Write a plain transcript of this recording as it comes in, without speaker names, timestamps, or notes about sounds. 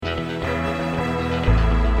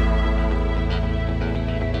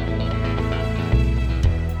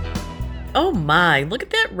Oh my, look at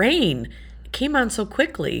that rain. It came on so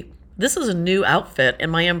quickly. This is a new outfit,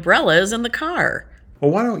 and my umbrella is in the car. Well,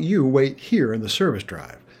 why don't you wait here in the service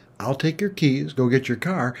drive? I'll take your keys, go get your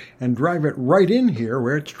car, and drive it right in here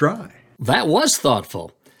where it's dry. That was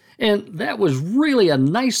thoughtful. And that was really a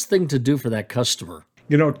nice thing to do for that customer.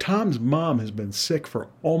 You know, Tom's mom has been sick for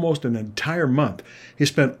almost an entire month. He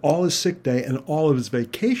spent all his sick day and all of his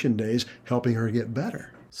vacation days helping her get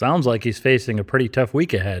better. Sounds like he's facing a pretty tough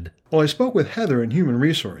week ahead. Well, I spoke with Heather in Human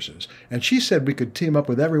Resources, and she said we could team up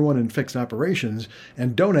with everyone in fixed operations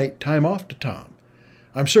and donate time off to Tom.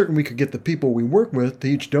 I'm certain we could get the people we work with to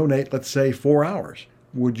each donate, let's say, 4 hours.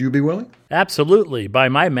 Would you be willing? Absolutely. By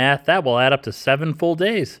my math, that will add up to 7 full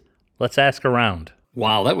days. Let's ask around.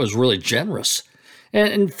 Wow, that was really generous.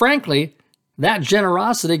 And frankly, that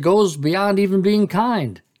generosity goes beyond even being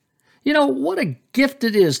kind. You know, what a gift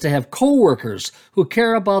it is to have coworkers who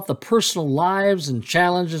care about the personal lives and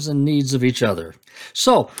challenges and needs of each other.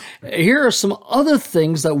 So, here are some other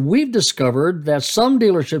things that we've discovered that some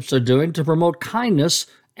dealerships are doing to promote kindness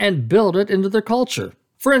and build it into their culture.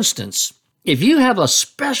 For instance, if you have a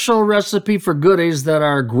special recipe for goodies that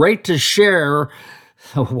are great to share,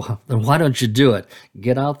 then why don't you do it?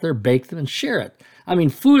 Get out there, bake them, and share it. I mean,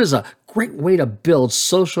 food is a great way to build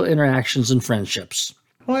social interactions and friendships.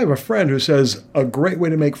 Well, I have a friend who says a great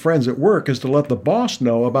way to make friends at work is to let the boss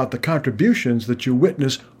know about the contributions that you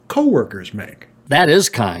witness coworkers make. That is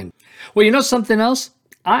kind. Well, you know something else?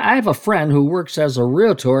 I have a friend who works as a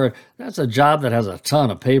realtor. That's a job that has a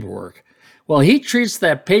ton of paperwork. Well, he treats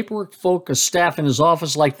that paperwork-focused staff in his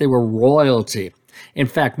office like they were royalty. In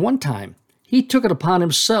fact, one time, he took it upon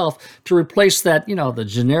himself to replace that, the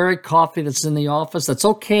generic coffee that's in the office. That's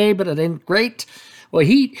okay, but it ain't great. Well,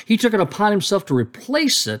 he took it upon himself to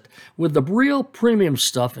replace it with the real premium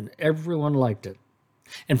stuff, and everyone liked it.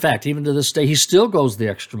 In fact, even to this day, he still goes the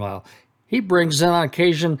extra mile. He brings in on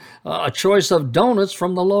occasion a choice of donuts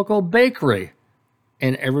from the local bakery,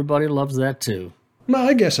 and everybody loves that too. Well,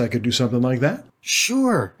 I guess I could do something like that.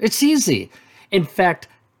 Sure, it's easy. In fact,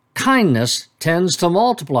 kindness tends to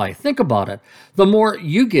multiply. Think about it. The more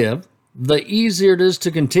you give, the easier it is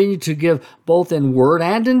to continue to give both in word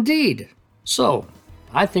and in deed. So,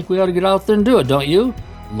 I think we ought to get out there and do it, don't you?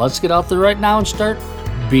 Let's get out there right now and start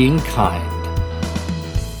being kind.